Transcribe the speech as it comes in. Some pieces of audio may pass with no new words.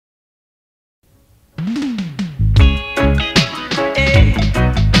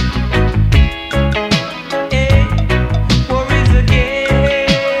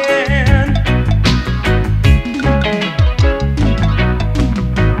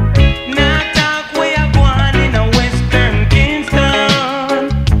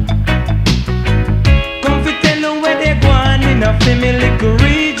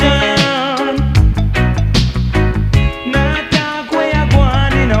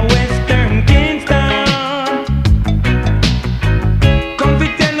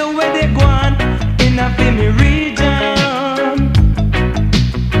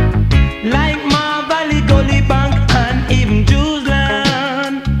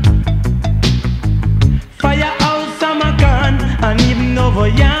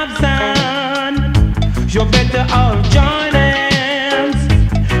You better all join hands.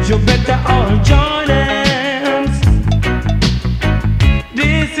 You better all join hands.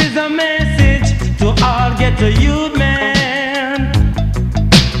 This is a message to all ghetto youth men.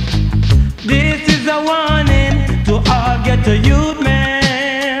 This is a warning to all ghetto youth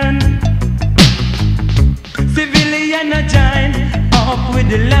men. Civilian a join up with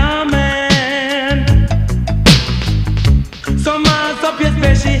the lawman. So mass up your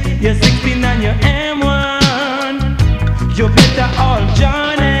special, your 16 and your M1. You better all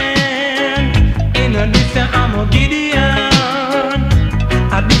join in. In a this I'm a Gideon.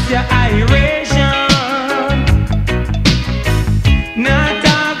 A this your Iration. Not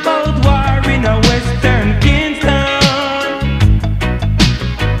talk about war in a Western Kingston.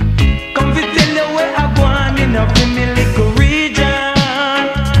 Come to tell you where I go on in a Fimilico region.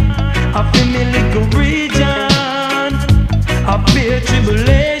 A Fimilico region. A pure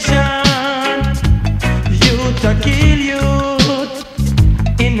tribulation. Youth a kill youth.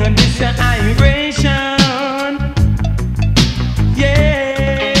 In a this Iration.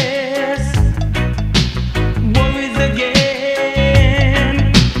 Yes. Worries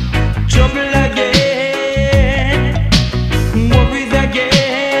again. Trouble again. Worries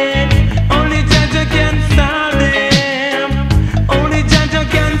again. Only Jah can solve them. Only Jah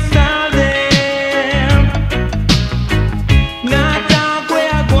can solve them. Not talk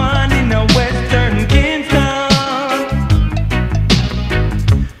where I go on in a Western Kingston.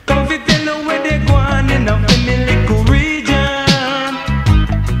 Come fi tell you where they go on in a Fimilico region.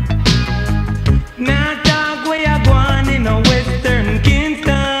 Not talk where I go on in a Western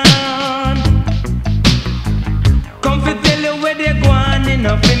Kingston. Come fi tell you where they go on in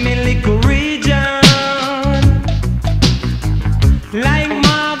a Fimilico region. Like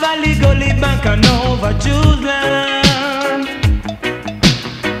Marvally, Gully Bank and over Jewsland.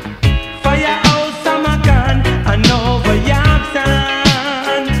 Firehouse, Samakan and over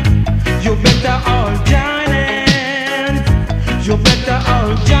Yapsan. You better all join hands. You better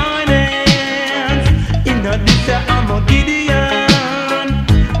all join hands. In a this I'm a Gideon.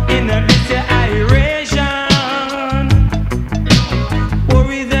 In a this Iration.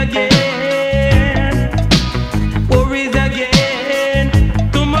 Worries again. Worries again.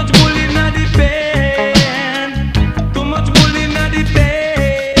 Too much bullying at the pen. Too much bullying at the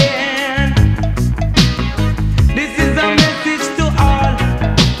pen. This is a message to all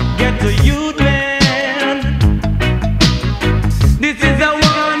ghetto youth men. This is a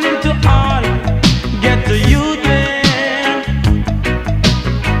warning to all ghetto youth men.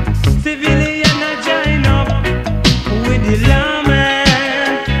 Civilian a join up with the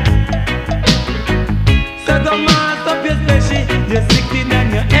lawman. So go mass up your special, your 16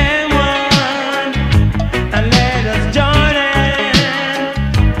 and your M.